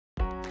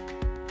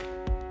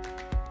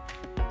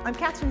I'm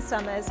Catherine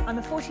Summers. I'm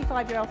a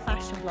 45-year-old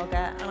fashion blogger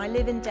and I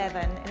live in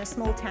Devon in a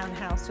small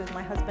townhouse with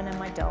my husband and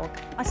my dog.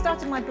 I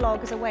started my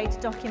blog as a way to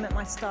document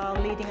my style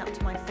leading up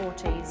to my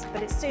 40s,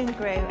 but it soon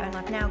grew and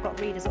I've now got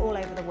readers all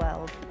over the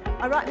world.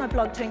 I write my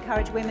blog to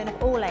encourage women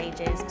of all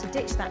ages to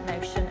ditch that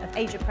notion of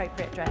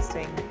age-appropriate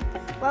dressing.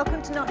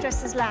 Welcome to Not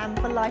Dressed as Lamb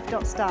for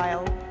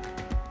Life.Style.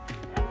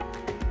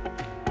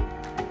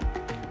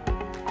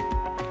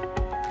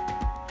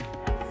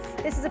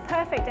 This is a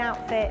perfect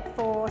outfit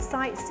for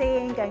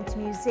sightseeing, going to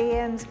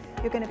museums.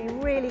 You're going to be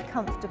really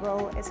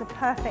comfortable. It's a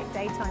perfect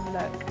daytime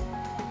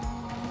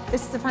look.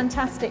 This is a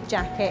fantastic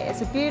jacket.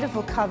 It's a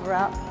beautiful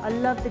cover-up. I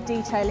love the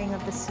detailing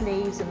of the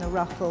sleeves and the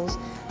ruffles.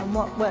 And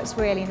what works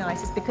really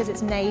nice is because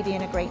it's navy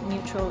and a great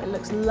neutral, it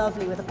looks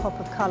lovely with a pop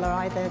of colour,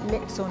 either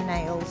lips or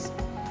nails.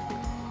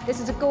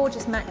 This is a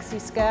gorgeous maxi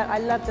skirt. I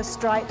love the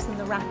stripes and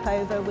the wrap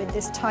over with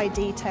this tie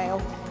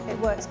detail. It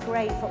works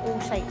great for all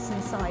shapes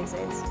and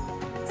sizes.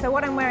 So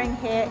what I'm wearing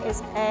here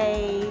is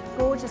a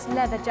gorgeous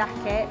leather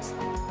jacket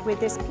with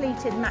this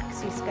pleated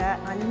maxi skirt.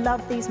 I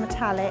love these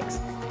metallics.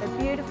 They're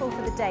beautiful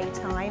for the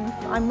daytime.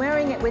 I'm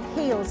wearing it with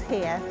heels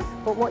here,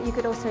 but what you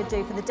could also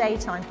do for the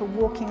daytime, for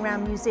walking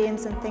around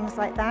museums and things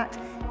like that,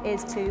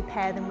 is to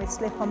pair them with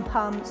slip-on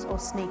pumps or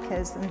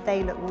sneakers, and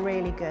they look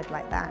really good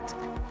like that.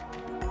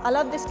 I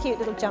love this cute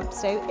little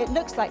jumpsuit. It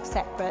looks like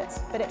separates,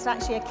 but it's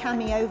actually a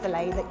cami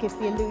overlay that gives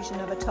the illusion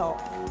of a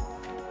top.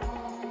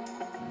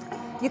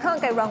 You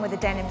can't go wrong with a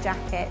denim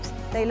jacket.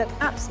 They look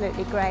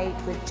absolutely great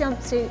with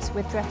jumpsuits,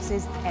 with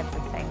dresses,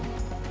 everything.